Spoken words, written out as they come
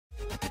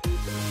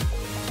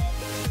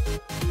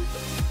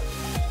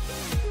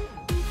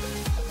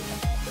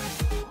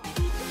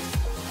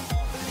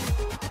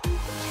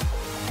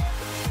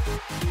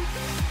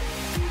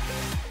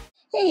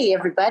Hey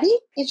everybody,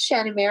 it's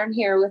Shannon Marin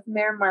here with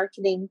Marin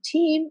Marketing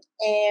Team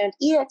and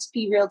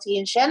eXp Realty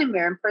and Shannon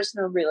Marin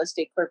Personal Real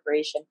Estate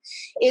Corporation.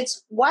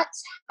 It's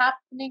What's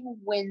Happening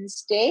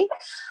Wednesday.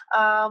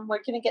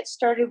 We're going to get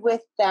started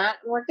with that.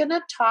 We're going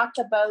to talk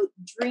about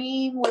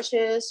dream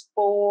wishes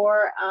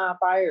for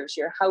buyers,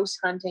 your house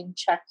hunting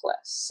checklist.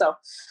 So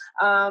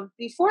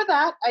before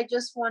that, I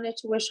just wanted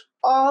to wish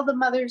all the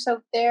mothers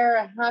out there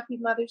a happy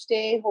Mother's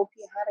Day. Hope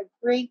you had a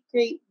great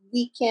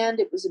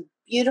weekend. It was a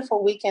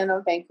beautiful weekend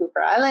on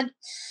Vancouver Island.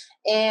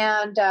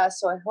 And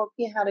so I hope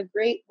you had a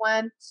great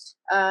one.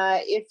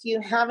 If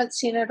you haven't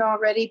seen it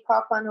already,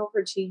 pop on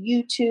over to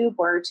YouTube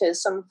or to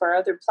some of our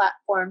other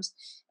platforms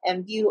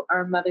and view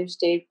our Mother's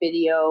Day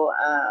video.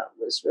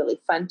 It was really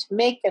fun to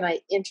make, and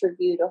I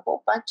interviewed a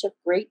whole bunch of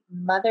great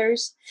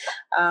mothers.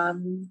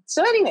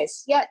 So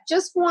anyways, yeah,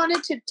 just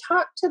wanted to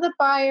talk to the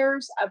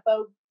buyers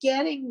about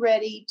getting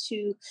ready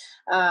to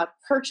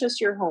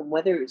purchase your home,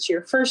 whether it's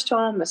your first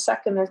home, a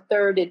second or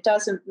third, it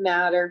doesn't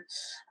matter.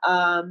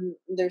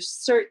 There's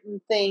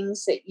certain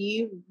things that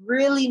you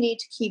really need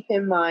to keep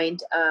in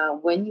mind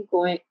when you're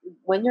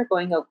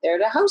going out there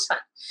to house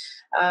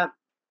hunt.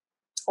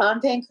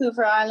 On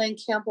Vancouver Island,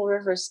 Campbell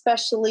River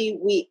especially,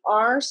 we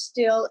are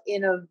still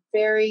in a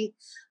very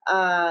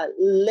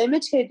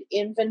limited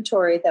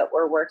inventory that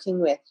we're working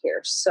with here.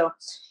 So,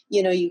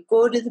 you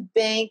go to the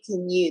bank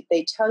and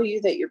they tell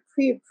you that you're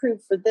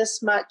pre-approved for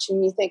this much,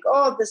 and you think,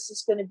 oh, this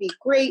is going to be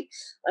great.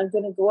 I'm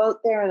going to go out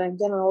there and I'm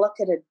going to look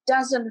at a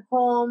dozen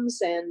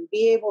homes and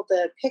be able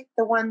to pick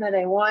the one that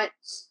I want.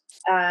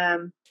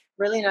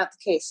 Really not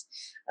the case.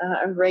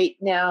 Right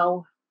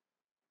now,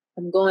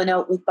 I'm going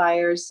out with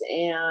buyers,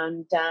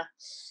 and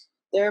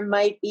there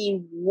might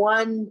be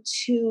one,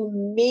 two,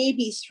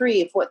 maybe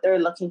three of what they're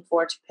looking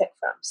for to pick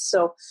from.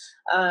 So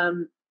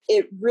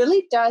it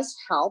really does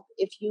help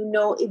if you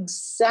know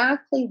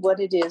exactly what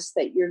it is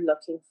that you're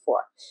looking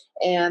for.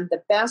 And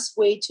the best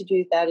way to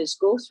do that is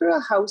go through a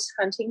house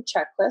hunting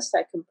checklist.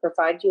 I can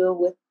provide you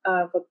with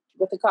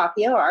a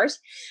copy of ours.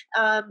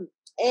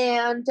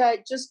 And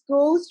just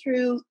go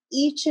through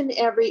each and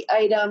every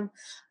item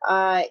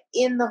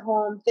in the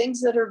home,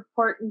 things that are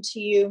important to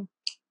you,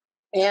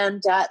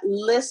 and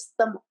list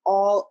them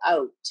all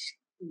out.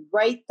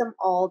 Write them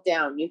all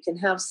down. You can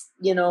have,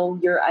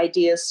 your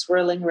ideas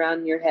swirling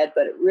around in your head,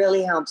 but it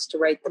really helps to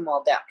write them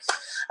all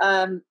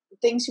down.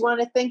 Things you want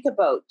to think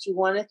about. You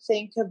want to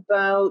think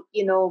about,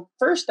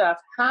 first off,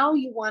 how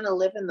you want to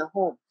live in the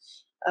home.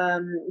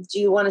 Do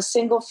you want a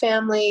single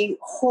family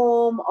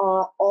home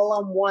all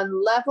on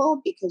one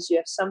level because you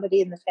have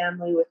somebody in the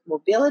family with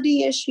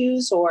mobility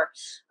issues, or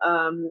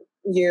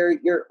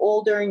you're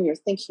older and you're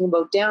thinking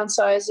about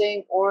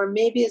downsizing, or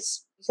maybe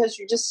it's because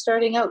you're just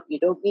starting out. You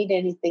don't need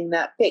anything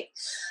that big.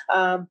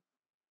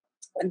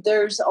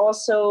 There's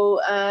also,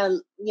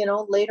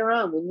 later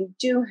on when you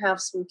do have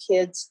some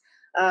kids,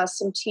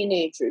 some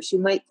teenagers, you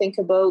might think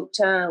about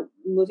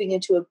moving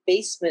into a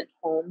basement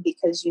home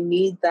because you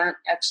need that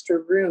extra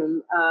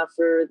room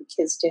for the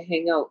kids to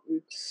hang out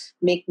and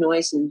make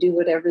noise and do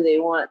whatever they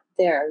want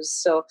there.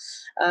 So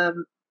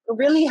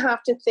really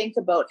have to think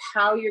about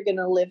how you're going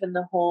to live in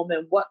the home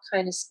and what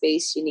kind of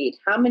space you need,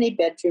 how many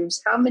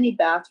bedrooms, how many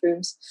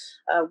bathrooms,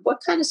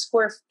 what kind of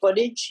square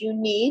footage you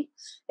need.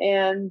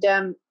 And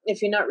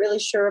if you're not really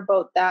sure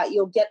about that,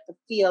 you'll get the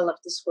feel of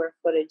the square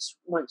footage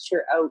once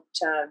you're out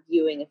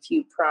viewing a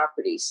few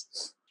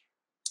properties.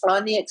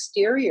 On the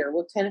exterior,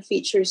 what kind of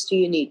features do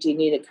you need? Do you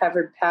need a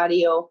covered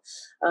patio?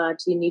 Do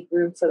you need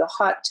room for the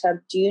hot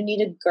tub? Do you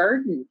need a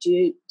garden?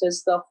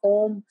 Does the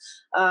home,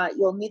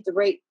 you'll need the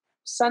right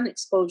sun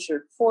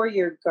exposure for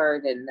your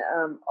garden?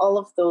 All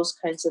of those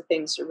kinds of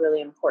things are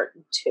really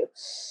important too.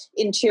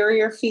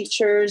 Interior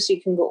features, you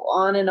can go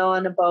on and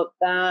on about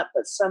that,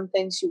 but some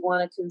things you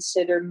want to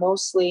consider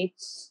mostly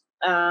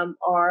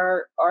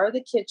are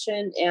the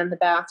kitchen and the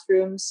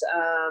bathrooms.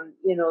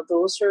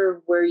 Those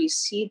are where you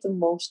see the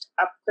most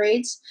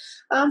upgrades.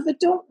 But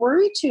don't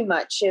worry too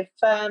much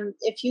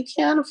if you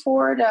can't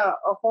afford a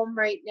home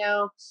right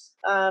now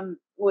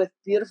with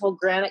beautiful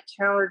granite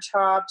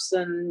countertops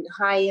and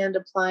high-end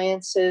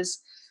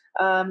appliances.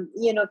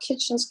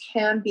 Kitchens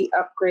can be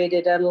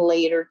upgraded at a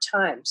later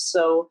time.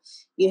 So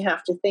you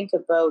have to think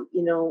about,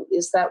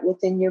 is that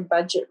within your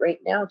budget right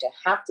now to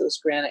have those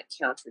granite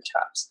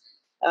countertops?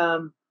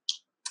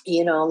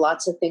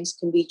 Lots of things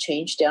can be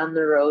changed down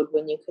the road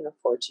when you can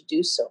afford to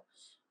do so.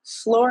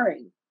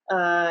 Flooring,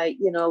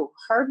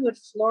 hardwood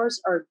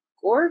floors are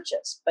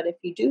gorgeous, but if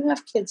you do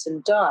have kids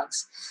and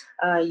dogs,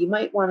 you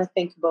might want to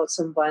think about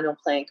some vinyl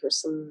plank or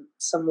some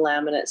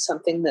laminate,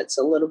 something that's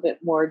a little bit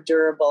more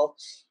durable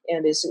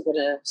and isn't going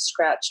to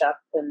scratch up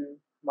and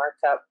mark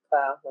up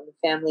when the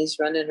family's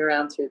running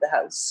around through the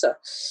house. So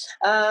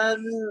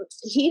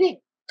heating.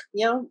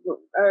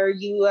 Are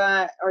you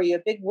a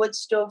big wood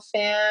stove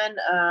fan?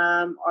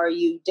 Are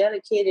you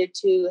dedicated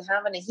to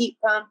having a heat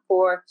pump,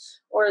 or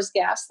is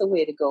gas the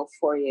way to go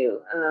for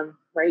you?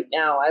 Right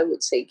now, I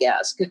would say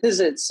gas because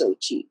it's so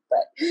cheap.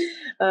 But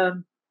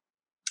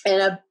And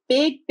a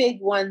big,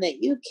 big one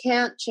that you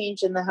can't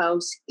change in the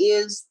house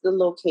is the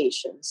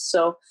location.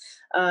 So,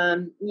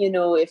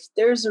 if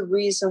there's a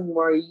reason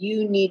where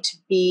you need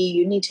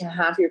to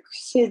have your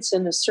kids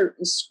in a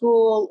certain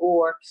school,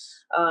 or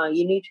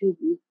you need to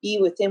be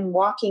within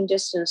walking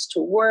distance to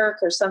work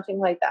or something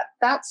like that,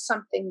 that's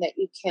something that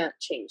you can't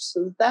change.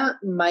 So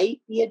that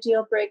might be a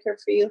deal breaker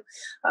for you,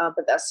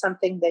 but that's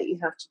something that you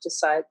have to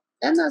decide.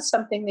 And that's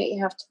something that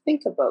you have to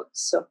think about.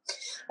 So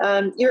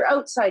your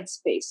outside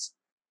space.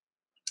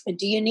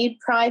 Do you need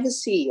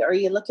privacy? Are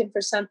you looking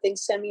for something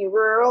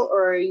semi-rural,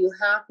 or are you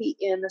happy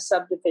in a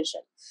subdivision?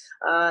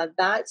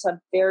 That's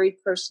a very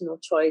personal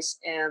choice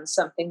and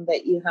something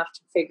that you have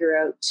to figure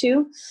out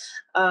too.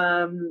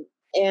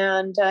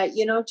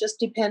 Just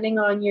depending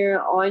on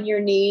your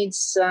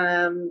needs,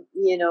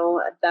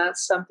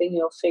 that's something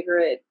you'll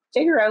figure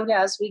out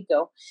as we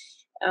go.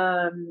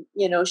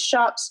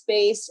 Shop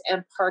space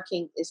and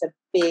parking is a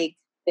big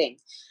thing.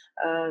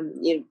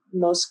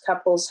 Most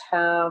couples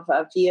have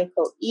a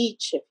vehicle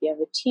each. If you have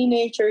a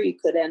teenager, you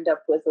could end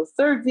up with a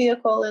third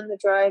vehicle in the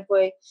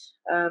driveway.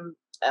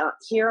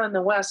 Here on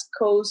the West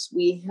Coast,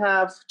 we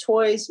have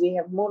toys, we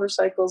have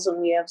motorcycles, and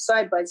we have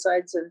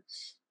side-by-sides and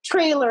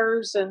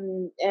trailers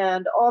and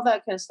all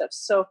that kind of stuff.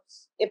 So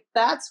if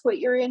that's what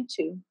you're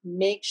into,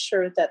 make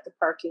sure that the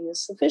parking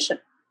is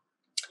sufficient.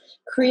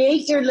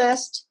 Create your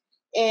list.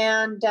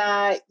 And,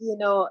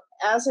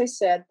 as I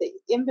said, the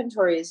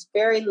inventory is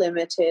very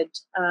limited.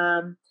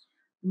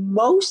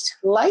 Most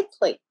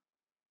likely,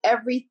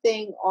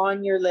 everything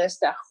on your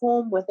list, a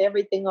home with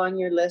everything on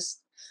your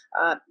list,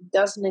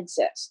 doesn't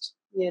exist.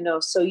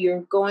 So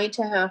you're going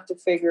to have to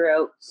figure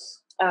out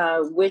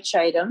which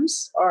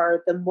items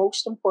are the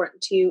most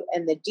important to you,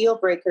 and the deal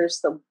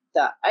breakers, the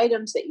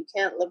items that you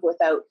can't live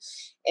without,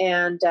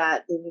 and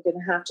then you're going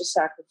to have to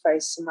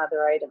sacrifice some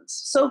other items.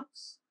 So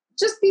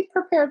just be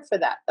prepared for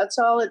that. That's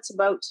all it's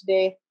about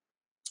today.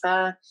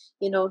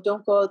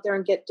 Don't go out there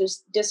and get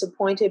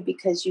disappointed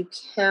because you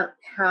can't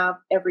have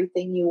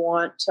everything you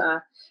want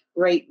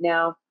right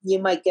now. You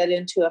might get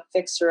into a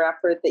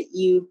fixer-upper that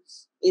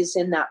is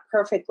in that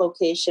perfect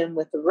location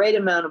with the right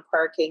amount of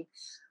parking.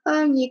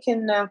 You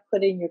can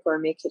put in your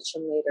gourmet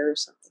kitchen later or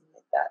something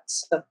like that.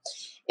 So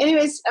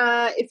anyways,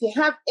 if you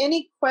have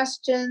any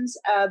questions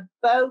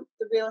about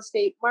the real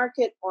estate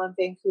market on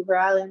Vancouver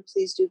Island,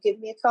 please do give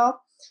me a call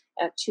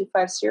at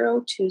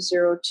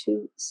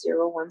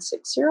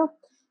 250-202-0160.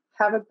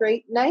 Have a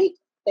great night.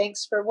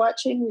 Thanks for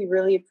watching. We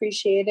really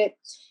appreciate it.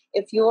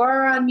 If you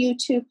are on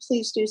YouTube,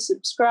 please do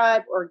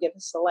subscribe or give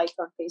us a like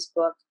on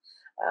Facebook.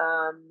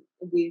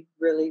 We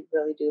really,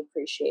 really do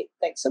appreciate it.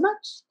 Thanks so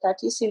much. Talk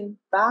to you soon.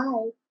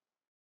 Bye.